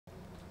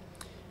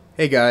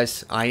Hey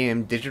guys, I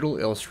am Digital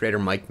Illustrator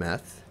Mike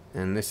Meth,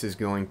 and this is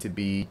going to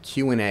be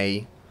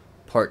Q&A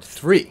Part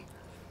 3.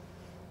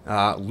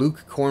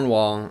 Luke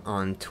Cornwall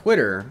on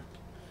Twitter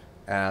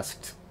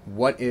asked,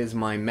 what is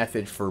my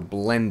method for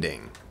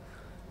blending?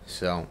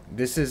 So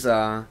this is,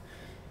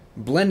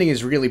 blending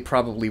is really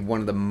probably one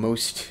of the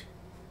most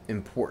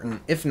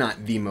important, if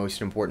not the most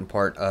important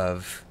part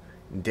of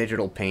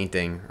digital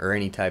painting, or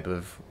any type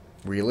of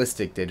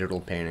realistic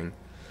digital painting.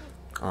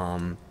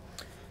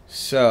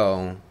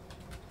 So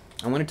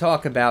I want to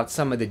talk about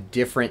some of the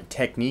different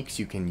techniques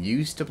you can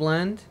use to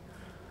blend.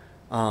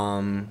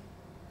 Why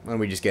don't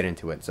we just get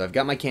into it? So I've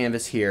got my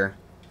canvas here.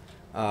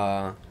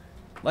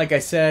 Like I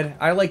said,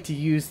 I like to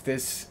use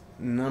this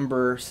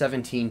number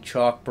 17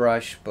 chalk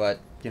brush, but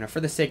for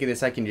the sake of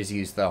this, I can just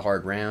use the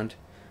hard round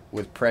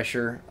with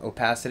pressure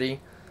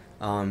opacity.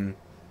 I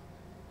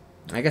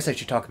guess I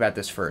should talk about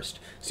this first.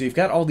 So you've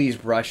got all these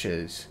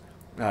brushes,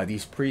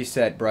 these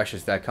preset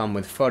brushes that come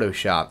with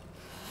Photoshop.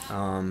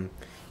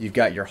 You've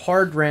got your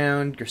hard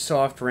round, your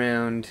soft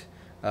round,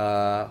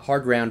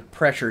 hard round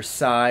pressure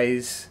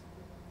size,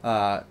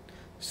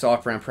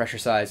 soft round pressure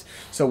size.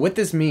 So what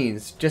this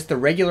means, just the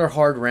regular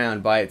hard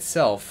round by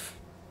itself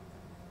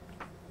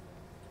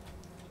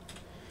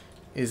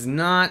is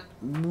not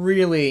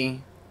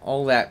really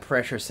all that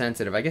pressure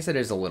sensitive. I guess it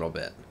is a little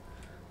bit.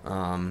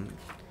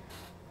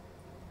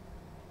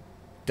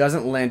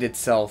 Doesn't lend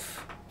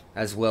itself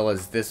as well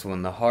as this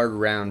one, the hard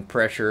round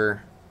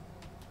pressure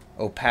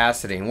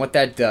opacity. And what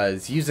that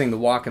does, using the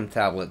Wacom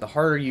tablet, the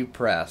harder you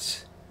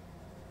press,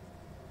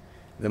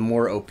 the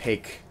more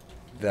opaque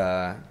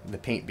the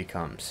paint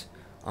becomes.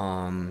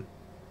 And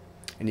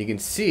you can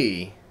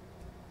see,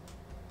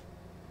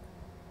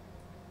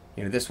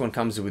 this one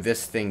comes with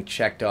this thing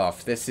checked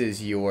off. This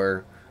is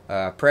your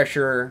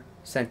pressure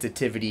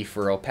sensitivity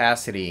for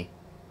opacity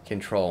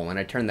control. When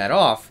I turn that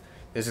off,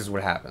 this is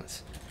what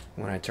happens.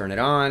 When I turn it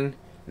on,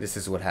 this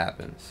is what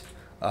happens.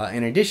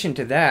 In addition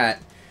to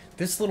that,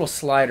 this little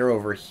slider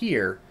over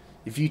here,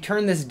 if you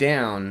turn this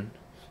down,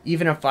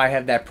 even if I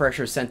have that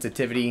pressure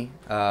sensitivity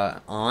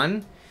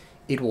on,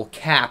 it will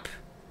cap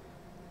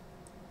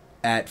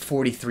at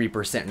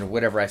 43% or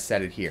whatever I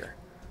set it here.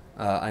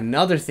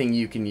 Another thing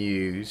you can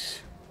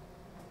use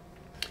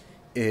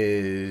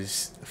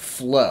is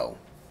flow.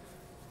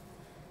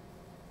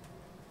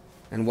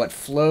 And what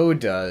flow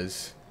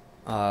does,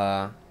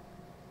 the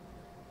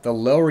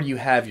lower you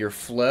have your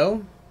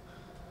flow,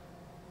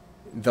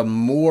 the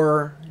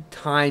more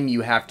time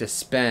you have to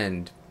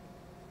spend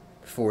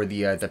for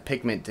the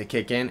pigment to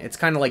kick in. It's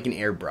kind of like an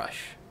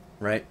airbrush,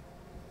 right?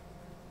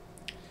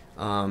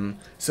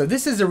 So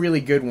this is a really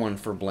good one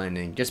for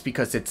blending, just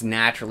because it's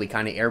naturally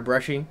kind of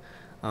airbrushy.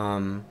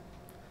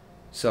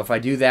 So if I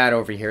do that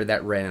over here,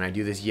 that red, and I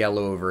do this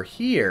yellow over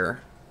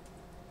here,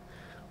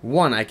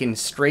 one, I can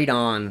straight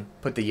on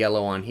put the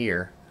yellow on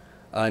here.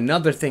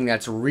 Another thing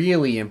that's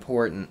really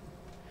important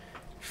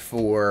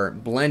for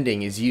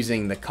blending is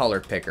using the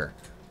color picker,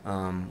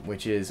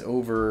 which is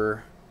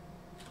over,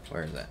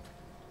 where is that?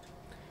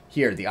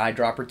 Here, the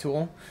eyedropper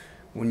tool.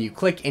 When you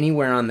click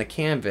anywhere on the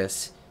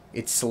canvas,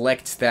 it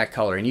selects that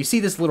color, and you see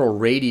this little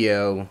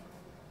radial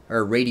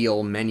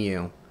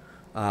menu.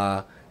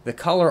 The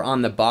color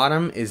on the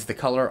bottom is the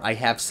color I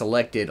have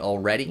selected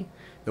already.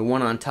 The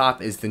one on top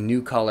is the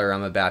new color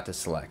I'm about to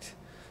select.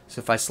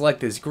 So if I select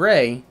this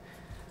gray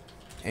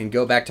and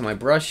go back to my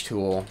brush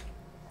tool,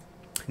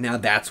 now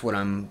that's what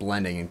I'm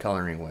blending and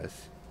coloring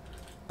with.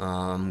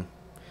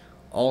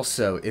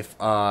 Also,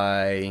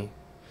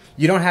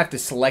 you don't have to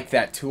select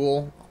that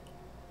tool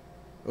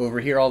over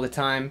here all the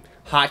time.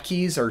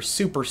 Hotkeys are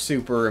super,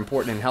 super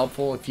important and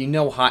helpful. If you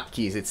know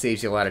hotkeys, it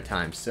saves you a lot of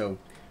time. So,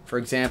 for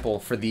example,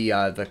 for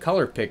the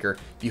color picker,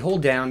 if you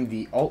hold down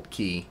the Alt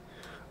key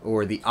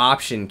or the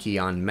Option key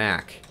on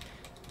Mac,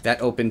 that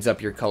opens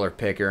up your color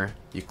picker.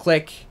 You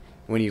click.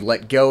 When you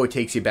let go, it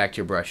takes you back to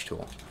your brush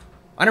tool.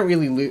 I don't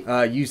really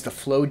use the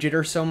flow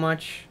jitter so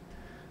much.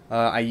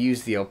 I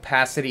use the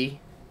opacity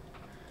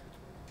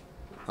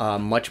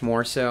much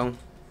more so.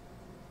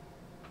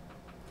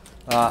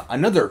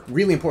 Another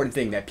really important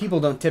thing that people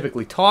don't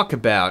typically talk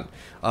about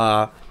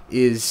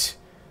is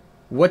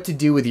what to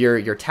do with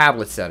your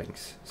tablet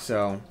settings.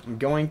 So I'm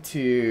going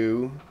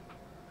to,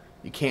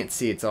 you can't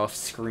see, it's off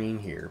screen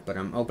here, but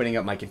I'm opening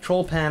up my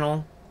control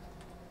panel.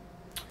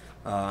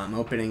 I'm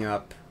opening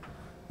up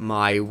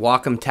my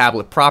Wacom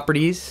tablet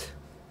properties.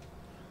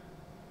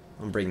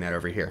 I'll bring that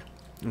over here,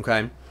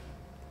 okay?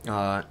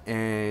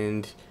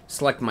 And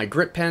select my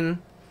grip pen.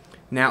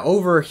 Now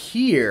over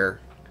here,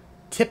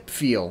 tip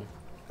feel.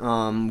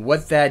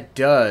 What that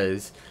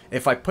does,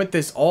 if I put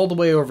this all the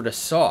way over to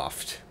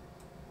soft,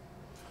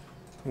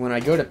 when I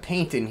go to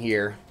paint in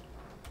here,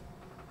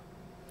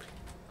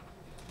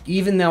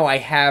 even though I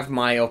have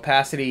my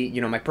opacity,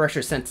 my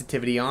pressure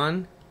sensitivity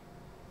on,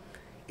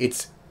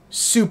 it's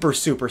super,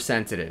 super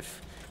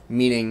sensitive.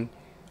 Meaning,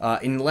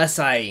 unless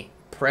I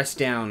press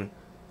down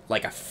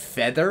like a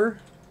feather,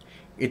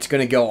 it's going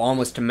to go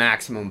almost to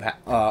maximum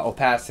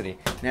opacity.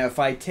 Now, if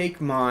I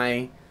take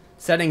my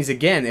settings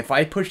again, if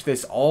I push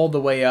this all the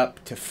way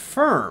up to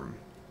firm,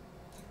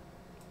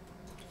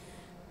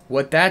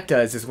 what that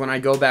does is when I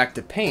go back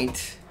to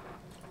paint,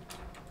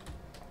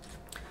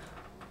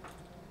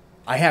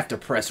 I have to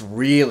press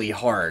really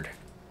hard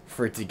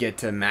for it to get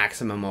to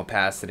maximum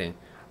opacity.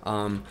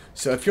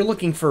 So if you're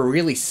looking for a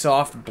really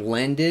soft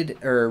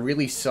blended, or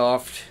really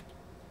soft,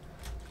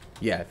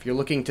 yeah, if you're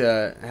looking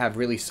to have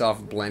really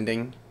soft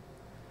blending,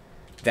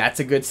 that's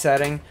a good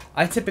setting.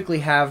 I typically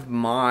have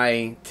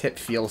my tip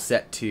feel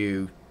set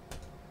to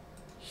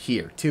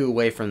here, 2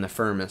 away from the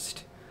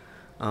firmest.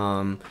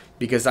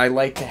 Because I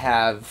like to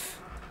have,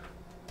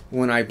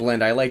 when I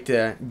blend, I like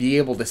to be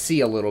able to see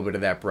a little bit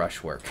of that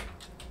brushwork.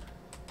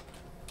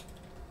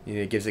 You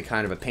know, it gives it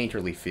kind of a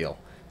painterly feel.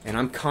 And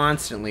I'm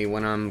constantly,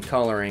 when I'm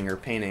coloring or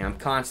painting, I'm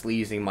constantly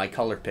using my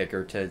color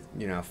picker to,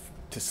 you know,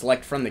 to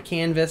select from the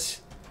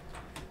canvas.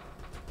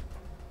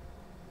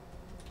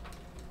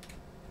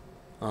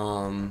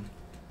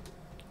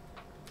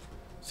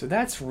 So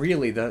that's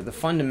really the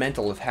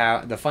fundamentals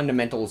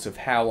of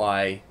how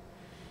I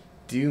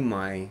do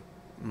my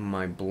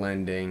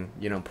blending.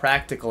 You know,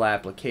 practical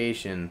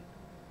application.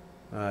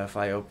 If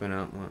I open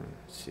up,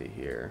 let's see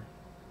here.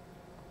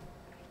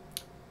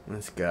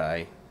 This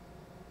guy.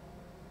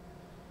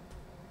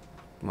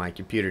 My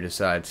computer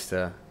decides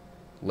to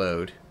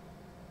load.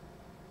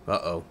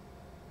 Uh-oh.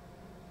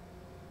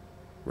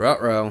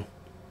 Ruh-roh.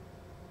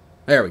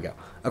 There we go.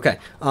 Okay.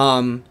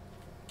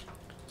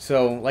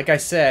 So, like I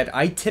said,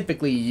 I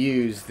typically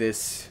use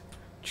this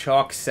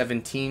Chalk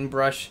 17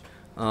 brush.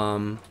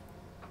 I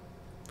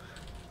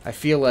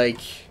feel like,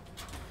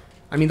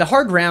 I mean, the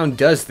hard round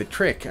does the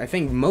trick. I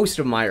think most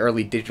of my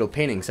early digital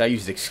paintings, I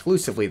used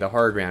exclusively the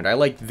hard round. I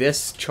like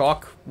this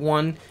chalk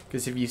one,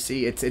 because if you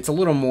see, it's a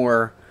little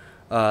more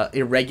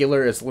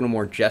irregular, it's a little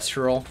more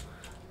gestural.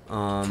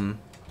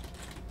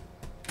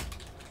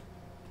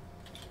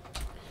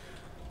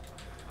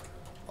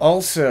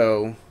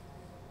 Also,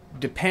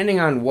 depending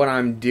on what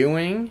I'm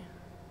doing,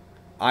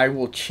 I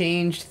will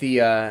change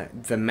the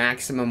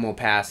maximum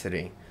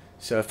opacity.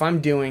 So if I'm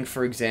doing,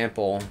 for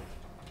example,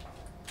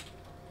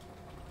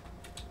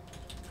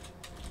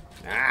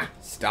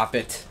 stop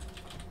it.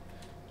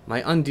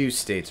 My undo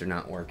states are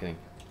not working.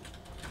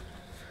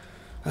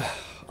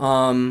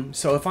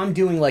 So if I'm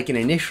doing like an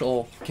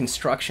initial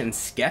construction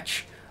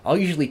sketch, I'll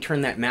usually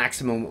turn that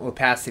maximum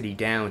opacity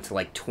down to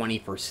like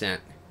 20%.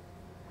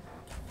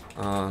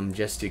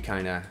 Just to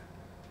kind of,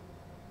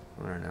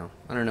 I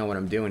don't know what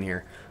I'm doing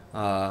here.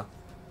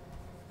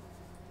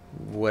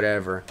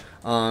 Whatever.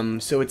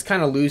 So it's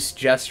kind of loose,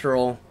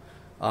 gestural,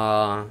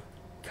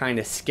 kind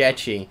of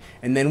sketchy.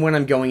 And then when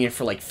I'm going in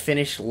for like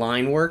finished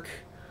line work,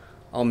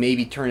 I'll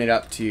maybe turn it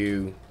up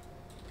to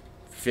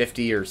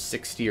 50 or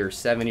 60 or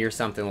 70 or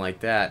something like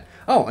that.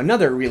 Oh,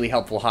 another really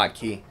helpful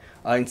hotkey.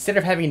 Instead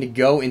of having to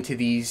go into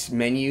these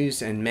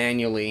menus and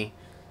manually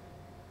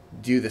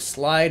do the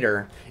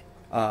slider,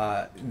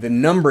 the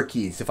number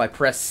keys, if I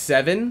press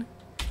 7,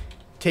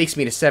 takes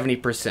me to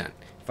 70%.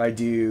 If I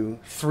do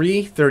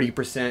 3,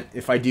 30%.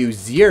 If I do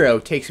 0,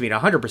 takes me to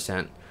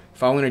 100%.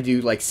 If I want to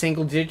do like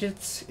single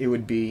digits, it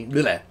would be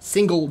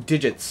single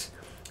digits.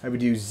 I would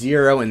do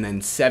 0 and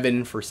then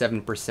 7 for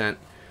 7%.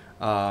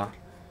 And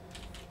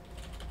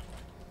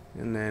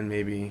then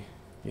maybe,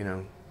 you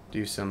know,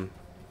 do some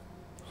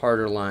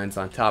harder lines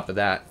on top of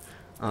that.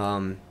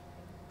 Hope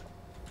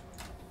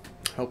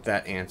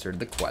that answered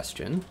the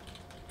question.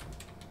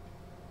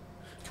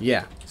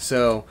 Yeah,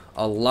 so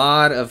a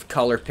lot of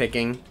color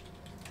picking.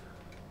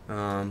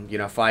 You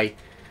know, if I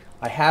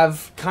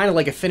have kind of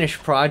like a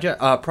finished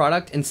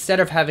product, instead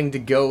of having to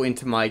go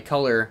into my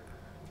color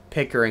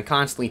picker and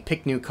constantly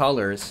pick new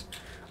colors,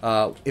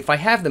 if I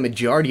have the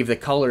majority of the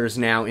colors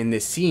now in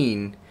this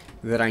scene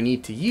that I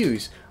need to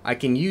use, I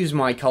can use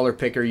my color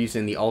picker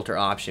using the Alt or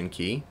Option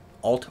key,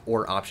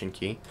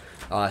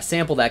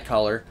 sample that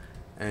color,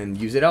 and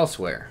use it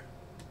elsewhere.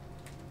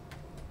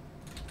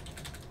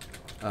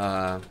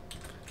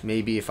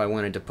 Maybe if I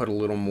wanted to put a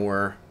little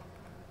more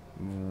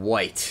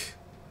white,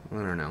 I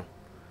don't know,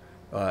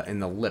 in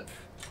the lip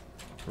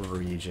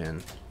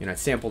region, you know, I'd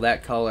sample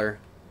that color,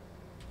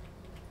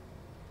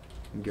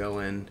 go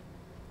in,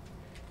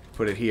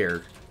 put it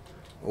here,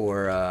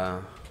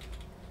 or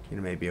you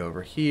know, maybe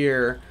over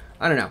here.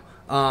 I don't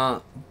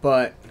know.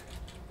 But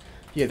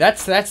yeah,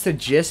 that's the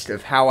gist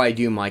of how I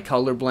do my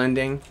color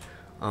blending.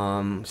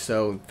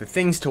 So the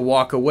things to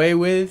walk away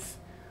with,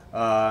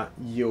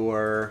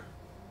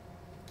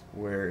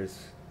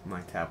 where's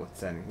my tablet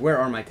setting? Where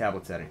are my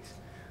tablet settings?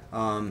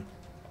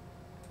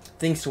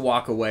 Things to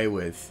walk away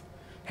with: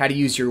 how to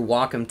use your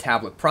Wacom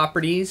tablet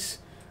properties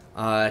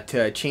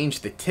to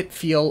change the tip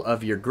feel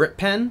of your grip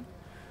pen.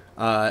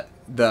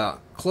 The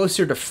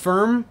closer to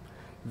firm,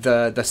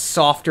 the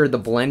softer the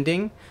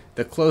blending.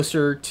 The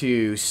closer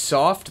to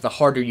soft, the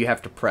harder you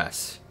have to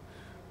press.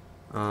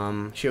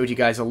 Showed you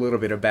guys a little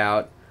bit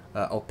about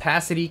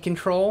opacity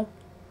control.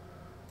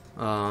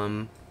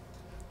 You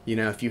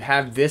know, if you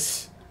have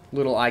this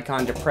little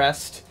icon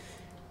depressed,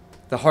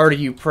 the harder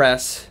you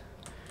press,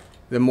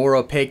 the more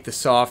opaque, the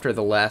softer,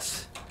 the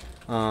less.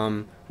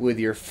 With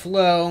your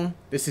flow,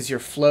 this is your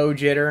flow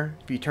jitter.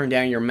 If you turn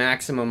down your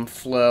maximum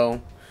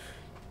flow,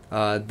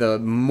 the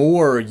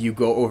more you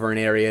go over an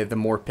area, the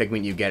more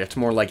pigment you get. It's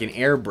more like an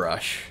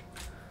airbrush.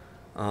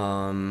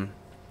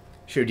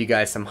 Showed you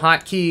guys some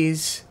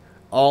hotkeys,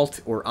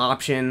 Alt or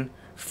Option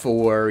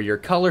for your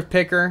color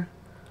picker.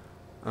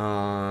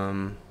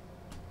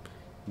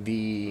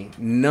 The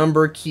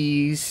number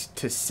keys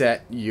to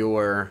set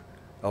your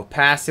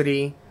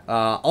opacity.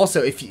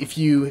 Also, if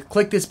you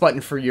click this button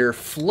for your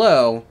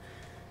flow,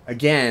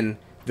 again,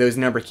 those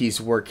number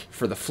keys work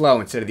for the flow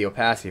instead of the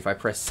opacity. If I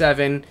press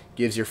 7,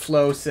 gives your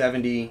flow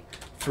 70,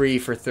 3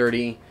 for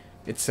 30,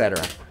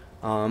 etc.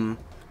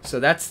 So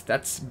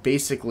that's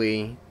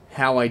basically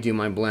how I do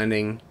my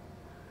blending.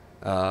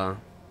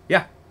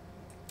 Yeah.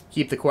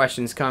 Keep the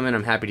questions coming.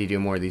 I'm happy to do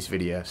more of these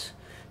videos.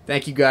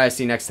 Thank you guys.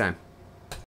 See you next time.